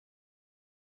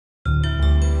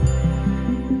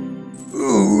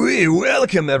Hey,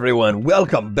 welcome everyone.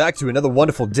 Welcome back to another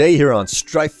wonderful day here on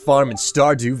Strife Farm in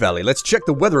Stardew Valley. Let's check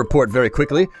the weather report very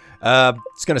quickly.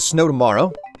 It's gonna snow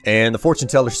tomorrow, and the fortune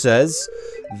teller says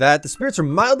that the spirits are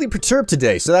mildly perturbed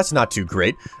today, so that's not too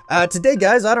great. Today,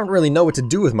 guys, I don't really know what to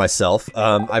do with myself.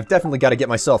 I've definitely got to get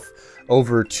myself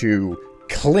over to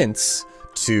Clint's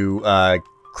to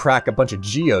crack a bunch of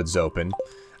geodes open.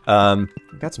 I've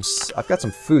got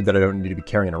some food that I don't need to be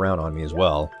carrying around on me as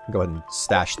well. I'll go ahead and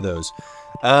stash those.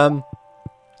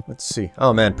 Let's see.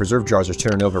 Oh man, preserve jars are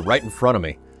turning over right in front of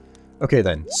me. Okay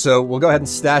then, so we'll go ahead and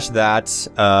stash that.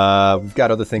 We've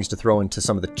got other things to throw into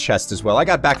some of the chests as well. I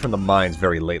got back from the mines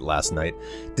very late last night.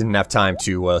 Didn't have time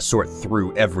to sort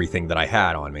through everything that I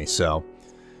had on me, so...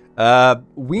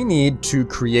 we need to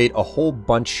create a whole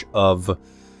bunch of...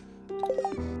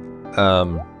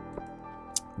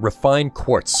 refined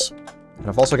quartz. And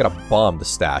I've also got a bomb to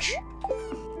stash.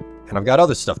 And I've got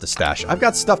other stuff to stash. I've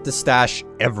got stuff to stash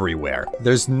everywhere.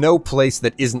 There's no place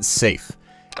that isn't safe.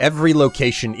 Every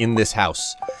location in this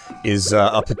house is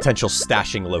a potential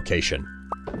stashing location.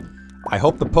 I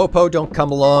hope the Popo don't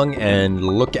come along and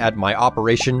look at my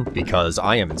operation, because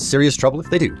I am in serious trouble if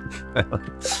they do.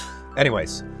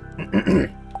 Anyways.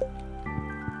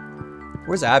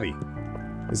 Where's Abby?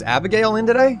 Is Abigail in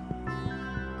today?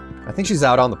 I think she's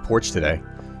out on the porch today.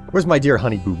 Where's my dear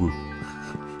Honey Boo Boo?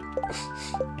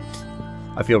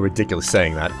 I feel ridiculous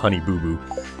saying that, Honey Boo Boo.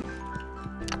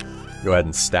 Go ahead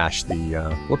and stash the,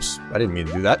 whoops, I didn't mean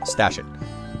to do that. Stash it.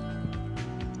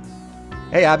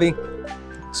 Hey, Abby.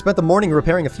 Spent the morning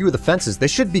repairing a few of the fences. They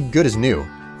should be good as new.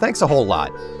 Thanks a whole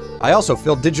lot. I also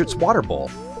filled Digit's water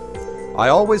bowl. I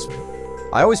always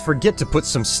forget to put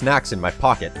some snacks in my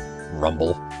pocket.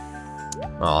 Rumble.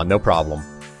 Aw, no problem.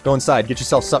 Go inside, get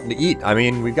yourself something to eat. I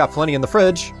mean, we've got plenty in the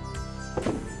fridge.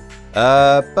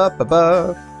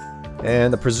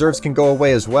 And the preserves can go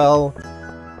away as well.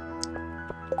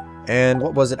 And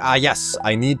what was it? Ah, yes,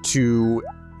 I need to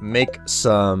make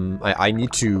some... I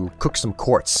need to cook some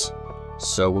quartz.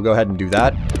 So we'll go ahead and do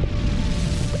that.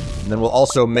 And then we'll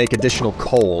also make additional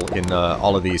coal in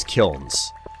all of these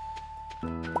kilns.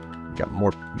 Got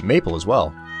more maple as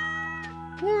well.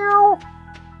 Meow.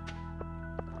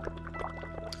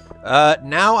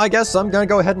 Now I guess I'm gonna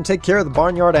go ahead and take care of the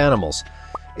barnyard animals.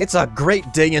 It's a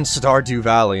great day in Stardew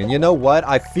Valley, and you know what?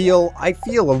 I feel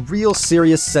a real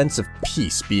serious sense of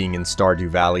peace being in Stardew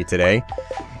Valley today.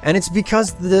 And it's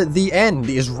because the end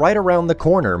is right around the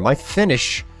corner. My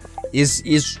finish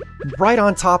is right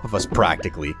on top of us,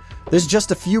 practically. There's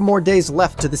just a few more days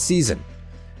left to the season.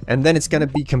 And then it's gonna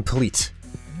be complete.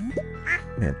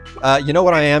 Man. You know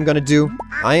what I am gonna do?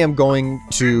 I am going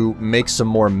to make some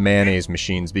more mayonnaise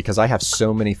machines because I have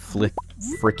so many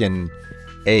frickin'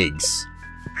 eggs.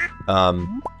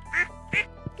 And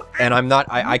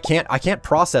I can't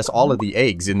process all of the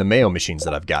eggs in the mayo machines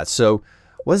that I've got, so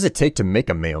what does it take to make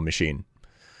a mayo machine?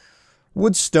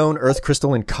 Wood, stone, earth,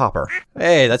 crystal, and copper.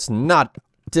 Hey, that's not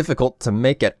difficult to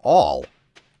make at all.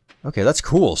 Okay, that's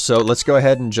cool. So let's go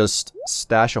ahead and just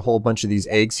stash a whole bunch of these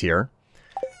eggs here.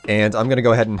 And I'm gonna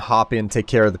go ahead and hop in, take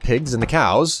care of the pigs and the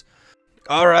cows.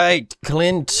 Alright,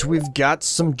 Clint, we've got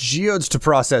some geodes to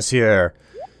process here.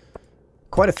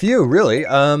 Quite a few, really.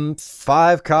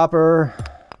 5 copper.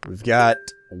 We've got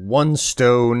 1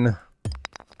 stone.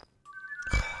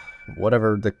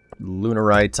 Whatever, the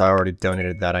lunarite, I already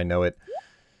donated that, I know it.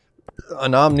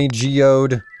 An omni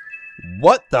geode.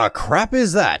 What the crap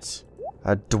is that?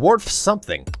 A dwarf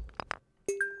something.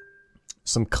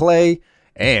 Some clay,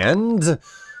 and...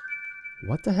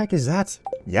 what the heck is that?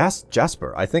 Yes,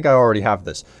 Jasper. I think I already have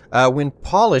this. When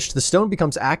polished, the stone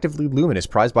becomes actively luminous,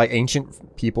 prized by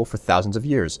ancient people for thousands of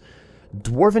years.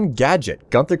 Dwarven gadget.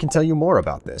 Gunther can tell you more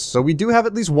about this. So we do have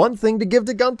at least one thing to give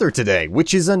to Gunther today,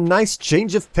 which is a nice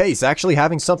change of pace, actually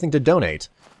having something to donate.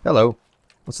 Hello.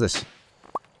 What's this?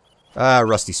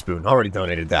 Rusty spoon. Already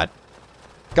donated that.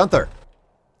 Gunther.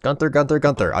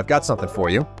 Gunther. I've got something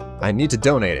for you. I need to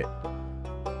donate it.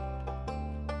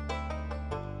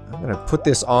 I'm gonna put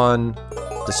this on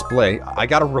display. I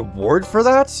got a reward for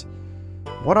that?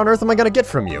 What on earth am I gonna get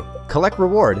from you? Collect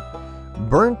reward.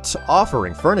 Burnt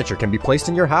offering furniture can be placed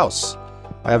in your house.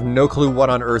 I have no clue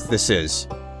what on earth this is.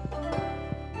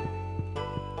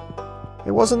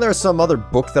 Hey, wasn't there some other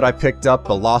book that I picked up,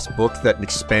 a lost book that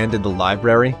expanded the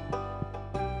library?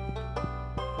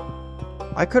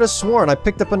 I could have sworn I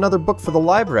picked up another book for the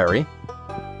library.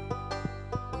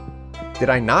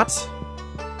 Did I not?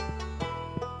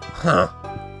 Huh.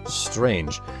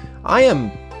 Strange. I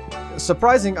am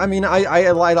surprising. I mean, I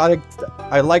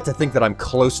like to think that I'm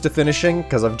close to finishing,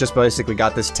 because I've just basically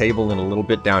got this table and a little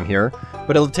bit down here.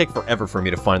 But it'll take forever for me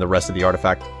to find the rest of the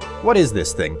artifact. What is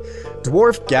this thing?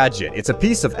 Dwarf gadget. It's a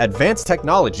piece of advanced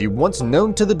technology once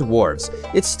known to the dwarves.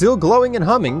 It's still glowing and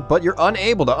humming, but you're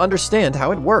unable to understand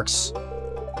how it works.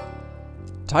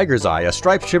 Tiger's eye. A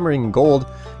stripe shimmering gold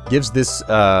gives this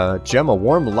gem a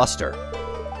warm luster.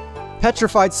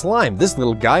 Petrified slime. This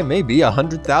little guy may be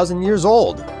 100,000 years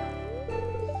old.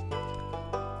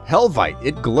 Helvite.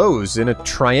 It glows in a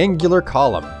triangular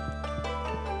column.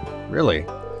 Really?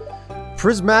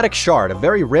 Prismatic shard, a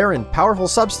very rare and powerful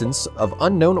substance of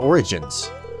unknown origins.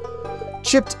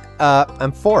 Chipped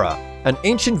amphora, an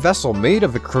ancient vessel made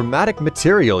of a chromatic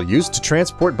material used to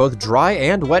transport both dry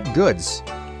and wet goods.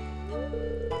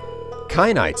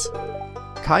 Kyanite.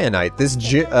 Kyanite, this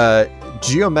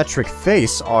geometric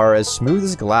face are as smooth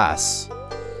as glass.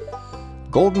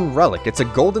 Golden relic, it's a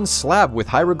golden slab with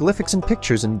hieroglyphics and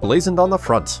pictures emblazoned on the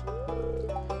front.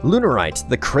 Lunarite,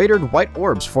 the cratered white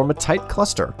orbs form a tight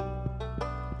cluster.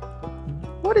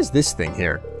 What is this thing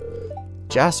here?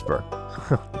 Jasper.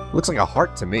 Looks like a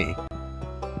heart to me.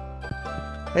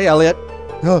 Hey, Elliot.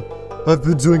 I've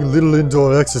been doing a little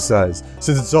indoor exercise,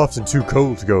 since it's often too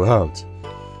cold to go out.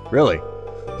 Really?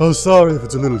 Oh, sorry if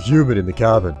it's a little humid in the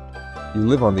cabin. You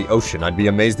live on the ocean. I'd be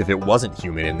amazed if it wasn't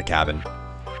humid in the cabin.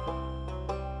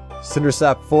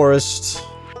 Cindersap Forest.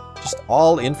 Just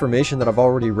all information that I've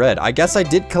already read. I guess I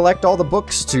did collect all the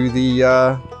books to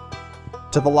the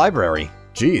library.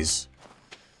 Jeez.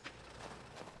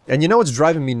 And you know what's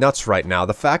driving me nuts right now?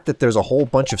 The fact that there's a whole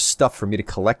bunch of stuff for me to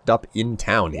collect up in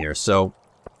town here. So,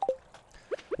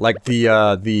 like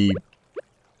the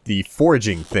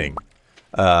foraging thing.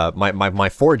 My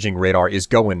foraging radar is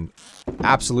going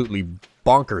absolutely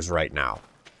bonkers right now.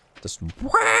 Just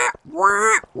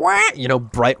you know,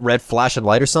 bright red flashing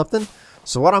light or something.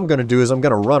 So what I'm gonna do is I'm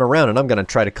gonna run around and I'm gonna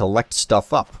try to collect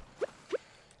stuff up.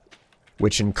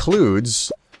 Which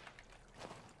includes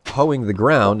hoeing the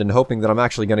ground and hoping that I'm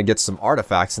actually going to get some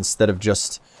artifacts instead of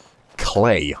just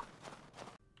clay.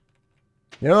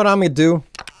 You know what I'm going to do?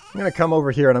 I'm going to come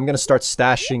over here and I'm going to start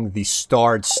stashing the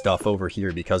starred stuff over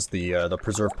here because the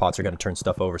preserve pots are going to turn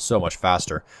stuff over so much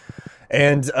faster.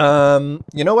 And,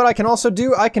 you know what I can also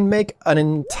do? I can make an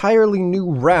entirely new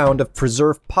round of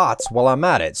preserve pots while I'm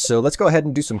at it. So let's go ahead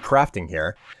and do some crafting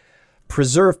here.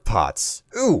 Preserve pots.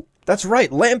 Ooh, that's right,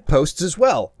 lampposts as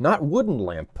well. Not wooden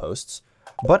lampposts,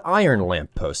 but iron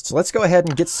lampposts. Let's go ahead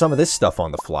and get some of this stuff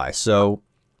on the fly. So,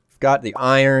 we've got the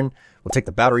iron. We'll take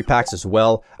the battery packs as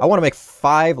well. I want to make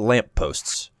 5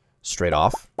 lampposts straight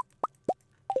off.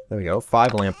 There we go,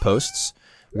 5 lampposts.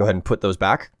 We'll go ahead and put those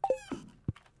back.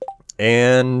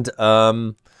 And,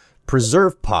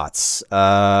 preserve pots.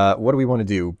 What do we want to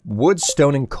do? Wood,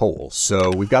 stone, and coal.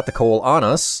 So, we've got the coal on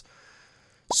us.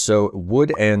 So,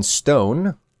 wood and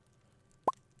stone.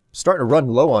 Starting to run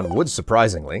low on wood,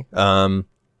 surprisingly.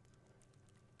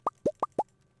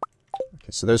 Okay,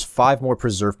 so there's 5 more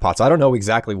preserve pots. I don't know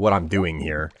exactly what I'm doing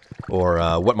here, or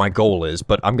what my goal is,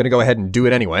 but I'm gonna go ahead and do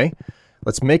it anyway.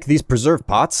 Let's make these preserve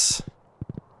pots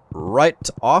right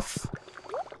off.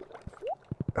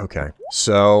 Okay,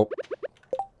 so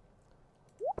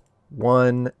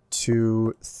 1,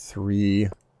 2, 3,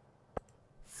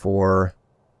 4,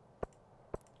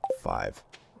 5.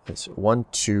 It's 1,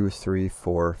 2, 3,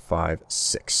 4, 5,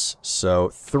 6. So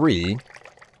 3.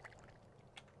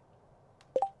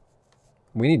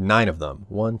 We need 9 of them.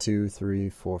 1, 2, 3,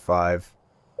 4, 5,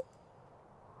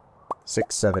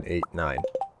 6, 7, 8, 9.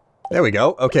 There we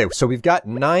go. Okay, so we've got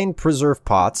 9 preserve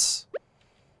pots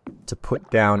to put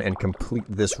down and complete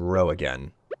this row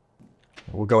again.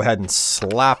 We'll go ahead and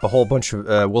slap a whole bunch of,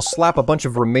 we'll slap a bunch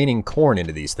of remaining corn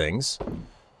into these things.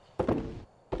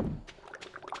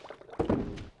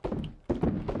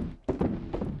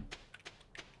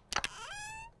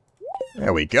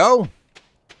 There we go.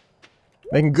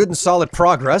 Making good and solid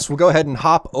progress. We'll go ahead and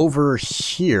hop over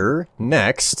here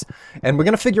next. And we're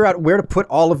going to figure out where to put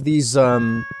all of these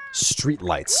street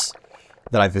lights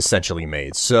that I've essentially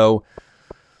made. So,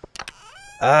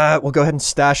 we'll go ahead and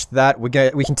stash that. We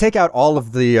can take out all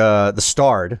of the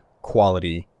starred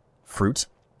quality fruit.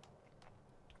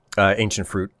 Ancient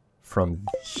fruit from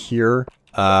here.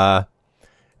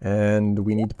 And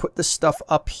we need to put this stuff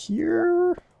up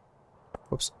here.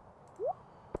 Whoops.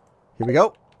 Here we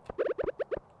go.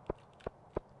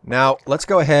 Now, let's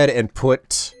go ahead and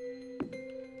put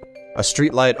a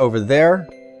street light over there.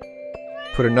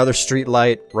 Put another street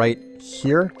light right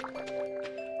here.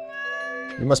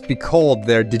 You must be cold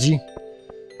there, did you?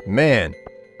 Man.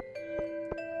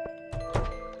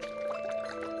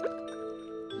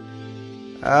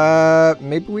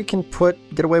 Maybe we can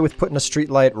get away with putting a street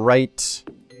light right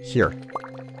here.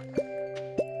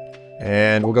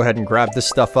 And we'll go ahead and grab this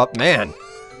stuff up. Man.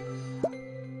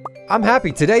 I'm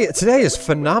happy. Today is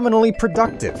phenomenally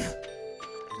productive.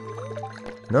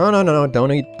 No.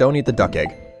 Don't eat the duck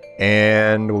egg.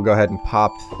 And we'll go ahead and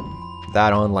pop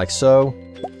that on like so.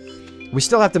 We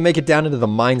still have to make it down into the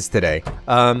mines today.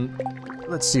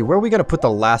 Let's see, where are we gonna put the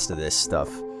last of this stuff?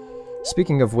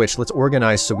 Speaking of which, let's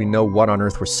organize so we know what on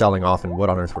earth we're selling off and what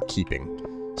on earth we're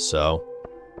keeping. So...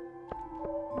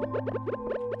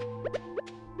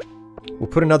 we'll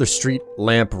put another street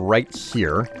lamp right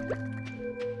here.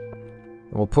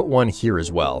 And we'll put one here as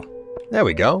well. There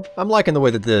we go. I'm liking the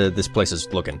way that this place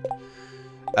is looking.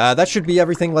 That should be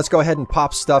everything. Let's go ahead and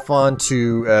pop stuff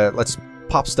onto... let's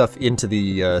pop stuff into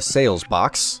the sales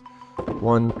box.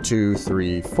 1, 2,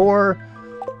 3, 4.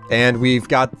 And we've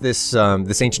got this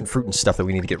this ancient fruit and stuff that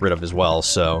we need to get rid of as well,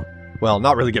 so... well,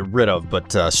 not really get rid of,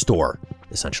 but store,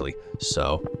 essentially.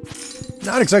 So...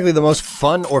 not exactly the most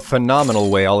fun or phenomenal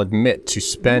way, I'll admit, to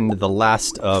spend the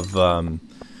last of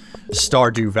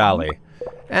Stardew Valley.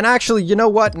 And actually, you know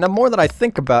what? Now, more that I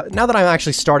think about... now that I'm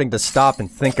actually starting to stop and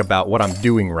think about what I'm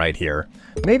doing right here,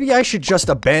 maybe I should just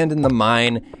abandon the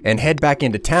mine and head back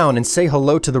into town and say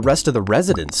hello to the rest of the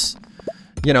residents.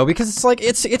 You know, because it's like,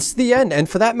 it's the end, and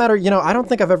for that matter, you know, I don't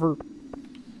think I've ever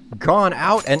gone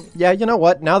out and... yeah, you know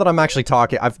what? Now that I'm actually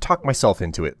talking, I've talked myself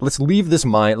into it. Let's leave this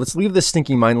mine, let's leave this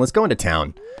stinky mine, let's go into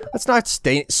town. Let's not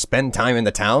spend time in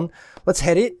the town. Let's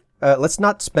head it. Let's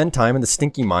not spend time in the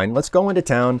stinky mine. Let's go into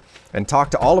town and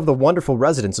talk to all of the wonderful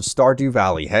residents of Stardew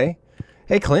Valley, hey?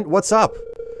 Hey, Clint, what's up?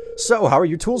 So, how are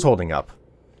your tools holding up?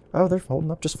 Oh, they're holding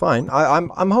up just fine.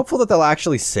 I'm hopeful that they'll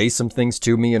actually say some things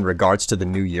to me in regards to the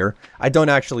new year. I don't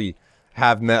actually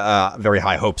have very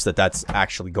high hopes that that's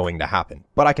actually going to happen,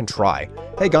 but I can try.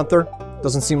 Hey, Gunther.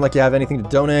 Doesn't seem like you have anything to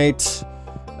donate.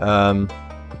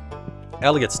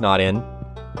 Elliot's not in.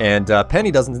 And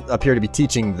Penny doesn't appear to be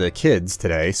teaching the kids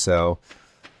today, so...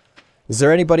 is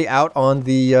there anybody out on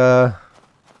the,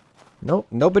 nope,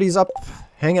 nobody's up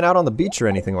hanging out on the beach or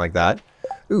anything like that.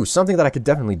 Ooh, something that I could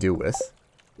definitely do with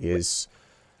is...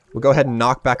 we'll go ahead and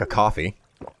knock back a coffee.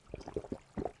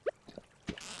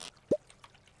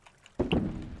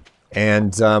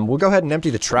 And, we'll go ahead and empty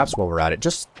the traps while we're at it,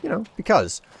 just, you know,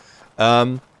 because.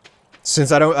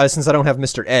 Since I don't have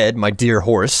Mr. Ed, my dear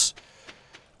horse...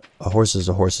 a horse is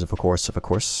a horse, of course, of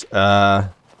course.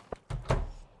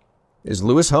 Is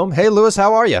Lewis home? Hey, Lewis,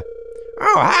 how are you?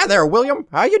 Oh, hi there, William.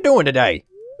 How you doing today?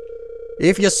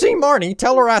 If you see Marnie,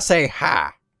 tell her I say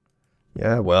hi.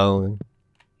 Yeah, well...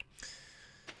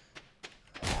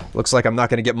 looks like I'm not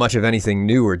gonna get much of anything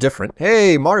new or different.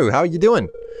 Hey, Maru, how you doing?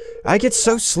 I get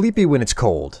so sleepy when it's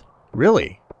cold.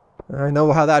 Really? I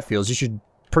know how that feels. You should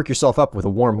perk yourself up with a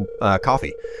warm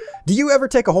coffee. Do you ever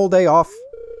take a whole day off?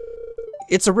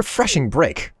 It's a refreshing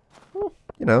break.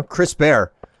 You know, crisp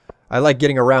air. I like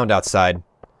getting around outside.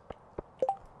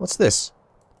 What's this?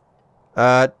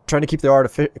 Trying to keep the art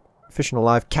of fishing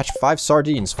alive. Catch 5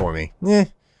 sardines for me.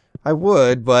 I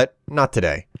would, but not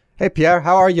today. Hey, Pierre,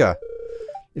 how are you?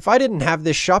 If I didn't have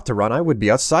this shop to run, I would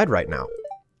be outside right now.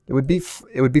 It would be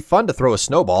fun to throw a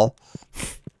snowball.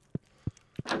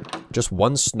 Just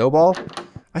one snowball?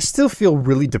 I still feel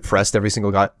really depressed every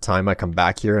single time I come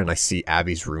back here and I see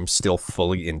Abby's room still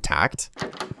fully intact.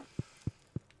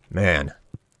 Man.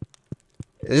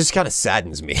 It just kind of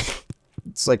saddens me.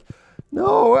 It's like,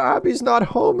 no, Abby's not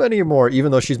home anymore,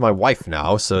 even though she's my wife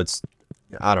now, so it's...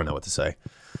 I don't know what to say.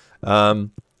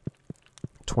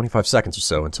 25 seconds or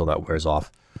so until that wears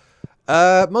off.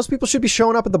 Most people should be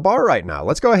showing up at the bar right now.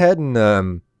 Let's go ahead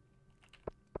and,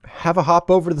 have a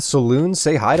hop over to the saloon,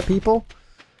 say hi to people.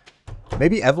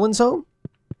 Maybe Evelyn's home?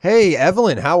 Hey,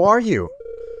 Evelyn, how are you?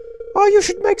 Oh, you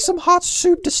should make some hot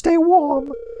soup to stay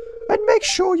warm. And make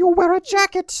sure you wear a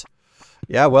jacket.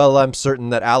 Yeah, well, I'm certain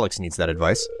that Alex needs that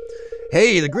advice.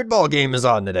 Hey, the gridball game is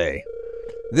on today.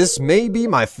 This may be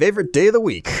my favorite day of the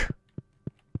week.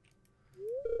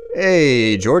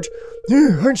 Hey, George.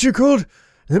 Aren't you cold?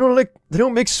 They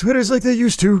don't make sweaters like they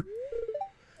used to.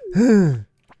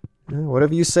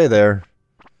 Whatever you say there,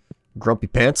 grumpy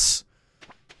pants.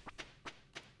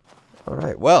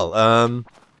 Alright, well,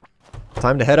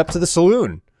 time to head up to the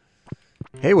saloon.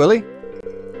 Hey, Willie.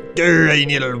 I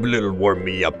need a little warm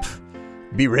me up.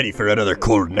 Be ready for another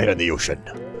cold night on the ocean.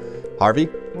 Harvey?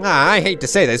 I hate to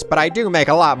say this, but I do make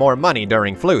a lot more money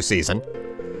during flu season.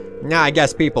 I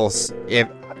guess if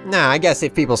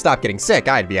people stopped getting sick,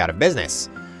 I'd be out of business.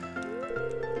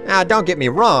 Now, don't get me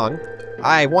wrong.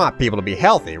 I want people to be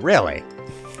healthy, really.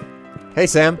 Hey,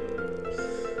 Sam.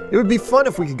 It would be fun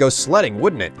if we could go sledding,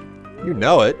 wouldn't it? You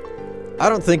know it. I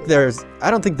don't think there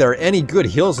are any good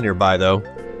hills nearby, though.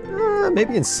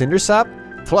 Maybe in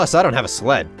Cindersap? Plus, I don't have a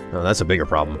sled. Oh, that's a bigger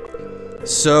problem.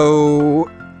 So...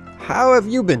 How have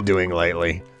you been doing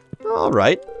lately? All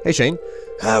right. Hey, Shane.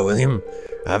 Hi, William.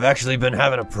 I've actually been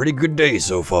having a pretty good day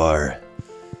so far.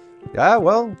 Yeah,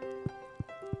 well,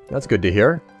 that's good to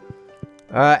hear.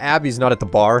 Abby's not at the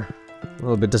bar. A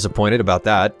little bit disappointed about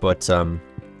that, but,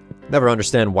 never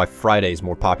understand why Friday is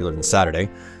more popular than Saturday.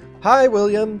 Hi,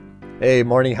 William. Hey,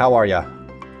 Marnie, how are ya?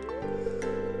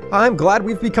 I'm glad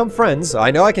we've become friends.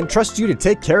 I know I can trust you to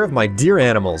take care of my dear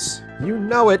animals. You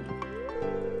know it.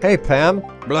 Hey, Pam.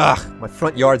 Blah, my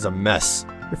front yard's a mess.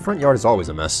 Your front yard is always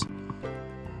a mess.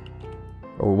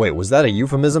 Oh, wait, was that a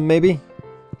euphemism, maybe?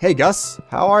 Hey, Gus,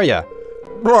 how are ya?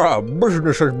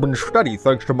 Business has been steady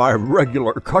thanks to my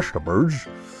regular customers.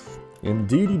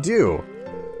 Indeed you do.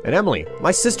 And Emily,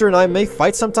 my sister and I may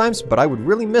fight sometimes, but I would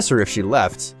really miss her if she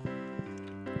left.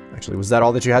 Actually, was that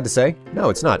all that you had to say?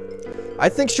 No, it's not. I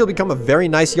think she'll become a very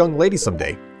nice young lady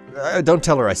someday. Don't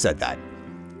tell her I said that.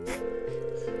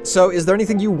 So, is there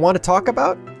anything you want to talk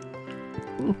about?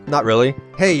 Not really.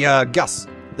 Hey, Gus,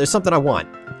 there's something I want.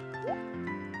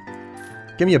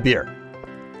 Give me a beer.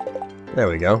 There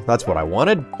we go. That's what I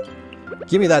wanted.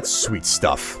 Give me that sweet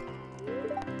stuff.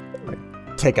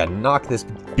 Knock this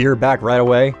beer back right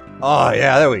away. Oh,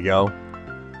 yeah, there we go.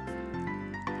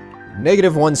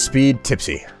 -1 speed,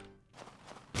 tipsy.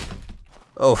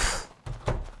 Oh.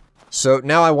 So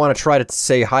now I want to try to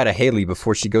say hi to Haley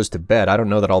before she goes to bed. I don't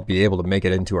know that I'll be able to make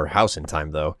it into her house in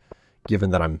time, though. Given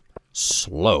that I'm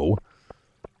slow.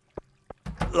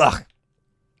 Ugh.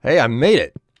 Hey, I made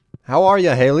it. How are you,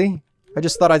 Haley? I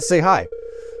just thought I'd say hi.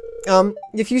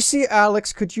 If you see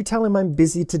Alex, could you tell him I'm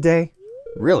busy today?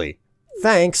 Really?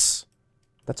 Thanks.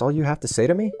 That's all you have to say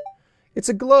to me? It's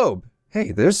a globe.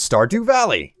 Hey, there's Stardew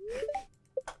Valley.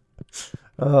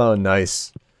 Oh,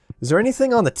 nice. Is there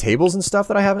anything on the tables and stuff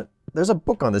that I haven't... There's a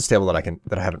book on this table that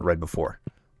I haven't read before.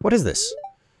 What is this?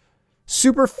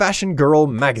 Super Fashion Girl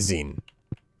Magazine.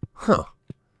 Huh.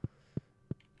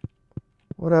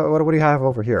 What do you have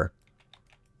over here?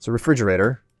 It's a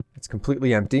refrigerator. It's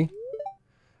completely empty.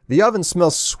 The oven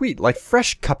smells sweet, like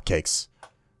fresh cupcakes.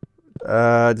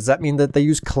 Does that mean that they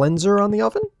use cleanser on the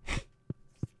oven?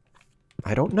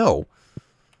 I don't know.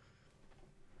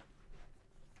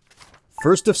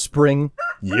 First of spring,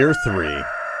 year 3.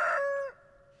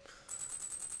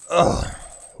 Ugh.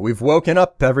 We've woken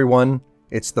up, everyone.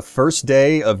 It's the first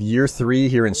day of year 3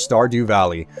 here in Stardew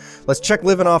Valley. Let's check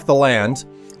living off the land.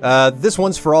 This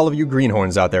one's for all of you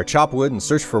greenhorns out there. Chop wood and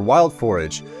search for wild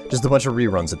forage. Just a bunch of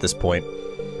reruns at this point.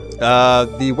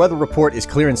 The weather report is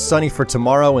clear and sunny for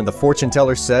tomorrow, and the fortune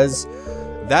teller says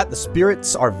that the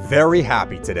spirits are very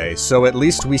happy today. So at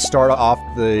least we start off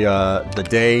the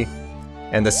day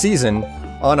and the season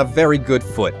on a very good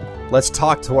foot. Let's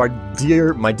talk to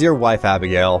my dear wife,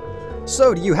 Abigail.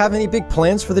 So, do you have any big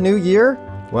plans for the new year?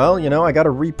 Well, you know, I gotta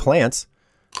replant.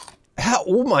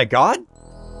 Oh my god!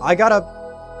 I got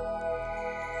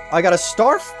a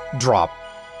star drop.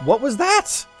 What was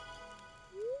that?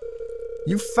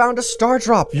 You found a star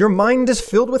drop. Your mind is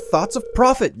filled with thoughts of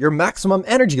profit. Your maximum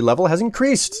energy level has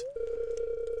increased.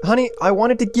 Honey, I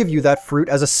wanted to give you that fruit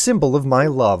as a symbol of my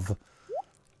love.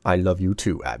 I love you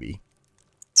too, Abby.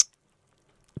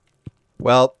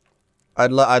 Well,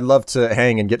 I'd love to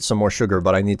hang and get some more sugar,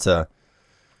 but I need to...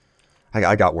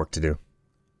 I got work to do.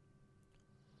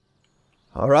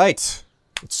 Alright.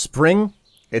 It's spring.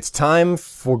 It's time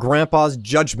for Grandpa's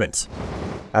judgment.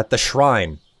 At the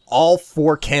shrine. All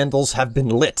 4 candles have been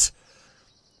lit.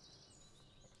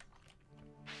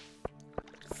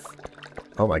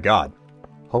 Oh my god.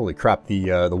 Holy crap,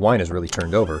 the wine has really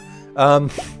turned over.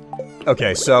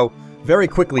 Okay, so, very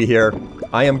quickly here,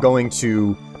 I am going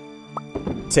to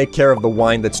take care of the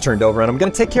wine that's turned over, and I'm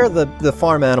gonna take care of the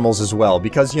farm animals as well,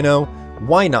 because, you know,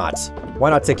 why not? Why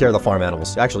not take care of the farm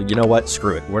animals? Actually, you know what?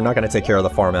 Screw it. We're not gonna take care of the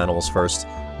farm animals first.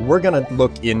 We're gonna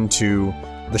look into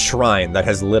the shrine that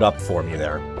has lit up for me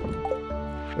there.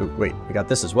 Oh, wait, we got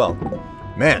this as well.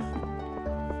 Man.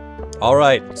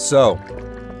 Alright, so,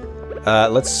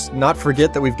 let's not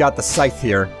forget that we've got the scythe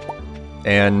here,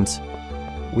 and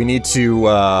we need to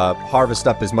harvest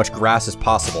up as much grass as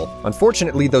possible.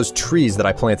 Unfortunately, those trees that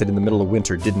I planted in the middle of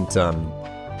winter didn't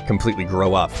completely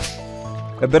grow up.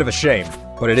 A bit of a shame,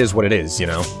 but it is what it is, you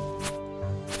know.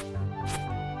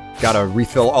 Gotta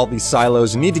refill all these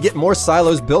silos. Need to get more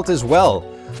silos built as well,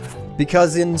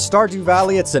 because in Stardew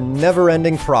Valley, it's a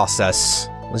never-ending process.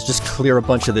 Let's just clear a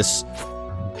bunch of this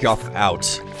guff out,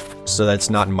 so that it's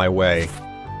not in my way.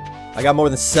 I got more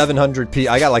than 700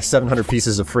 I got like 700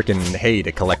 pieces of frickin' hay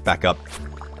to collect back up.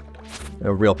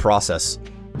 A real process.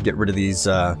 Get rid of these,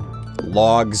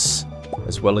 logs,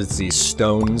 as well as these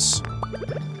stones.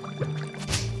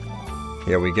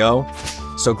 Here we go.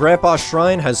 So Grandpa's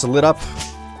shrine has lit up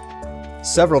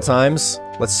several times.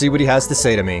 Let's see what he has to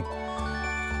say to me.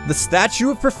 The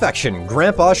Statue of Perfection,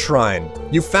 Grandpa's Shrine.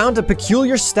 You found a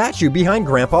peculiar statue behind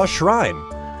Grandpa's Shrine.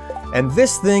 And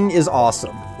this thing is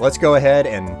awesome. Let's go ahead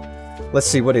and let's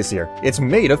see what is here. It's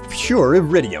made of pure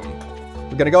iridium.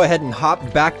 We're gonna go ahead and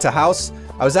hop back to house.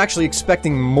 I was actually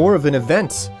expecting more of an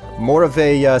event, more of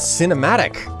a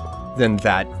cinematic than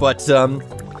that, but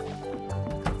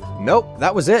nope,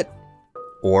 that was it.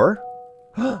 Or,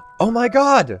 oh my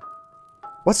god!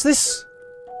 What's this?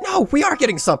 No, we are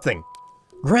getting something!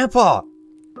 Grandpa!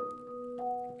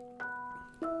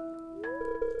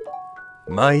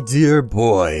 My dear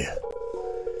boy,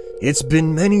 it's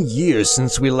been many years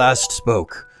since we last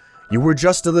spoke. You were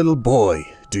just a little boy,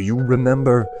 do you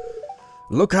remember?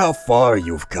 Look how far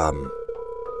you've come.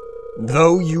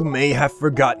 Though you may have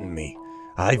forgotten me,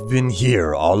 I've been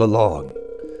here all along.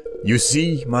 You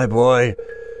see, my boy,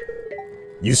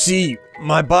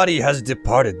 my body has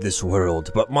departed this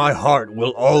world, but my heart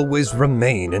will always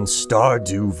remain in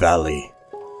Stardew Valley.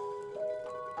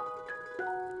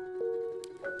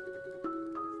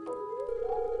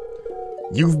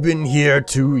 You've been here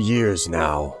 2 years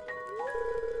now.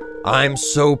 I'm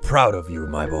so proud of you,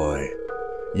 my boy.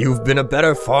 You've been a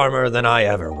better farmer than I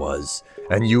ever was,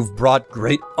 and you've brought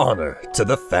great honor to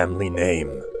the family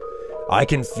name. I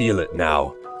can feel it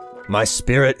now. My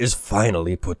spirit is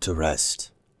finally put to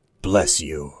rest. Bless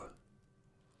you.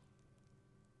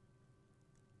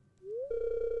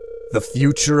 The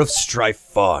future of Strife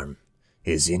Farm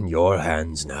is in your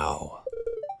hands now.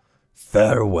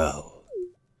 Farewell.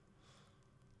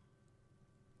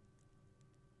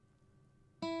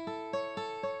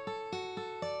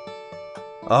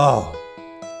 Oh.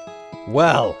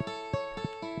 Well.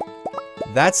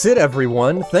 That's it,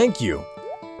 everyone. Thank you.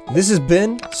 This has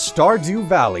been Stardew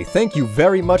Valley. Thank you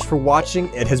very much for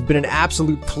watching. It has been an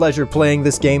absolute pleasure playing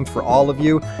this game for all of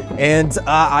you. And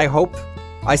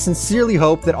I sincerely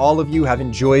hope that all of you have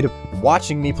enjoyed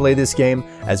watching me play this game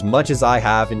as much as I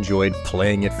have enjoyed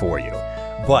playing it for you.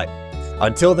 But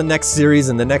until the next series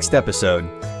and the next episode,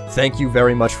 thank you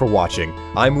very much for watching.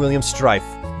 I'm William Strife.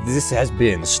 This has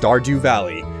been Stardew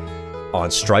Valley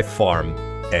on Strife Farm,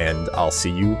 and I'll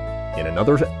see you in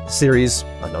another series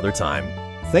another time.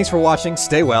 Thanks for watching,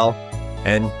 stay well,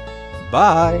 and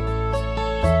bye!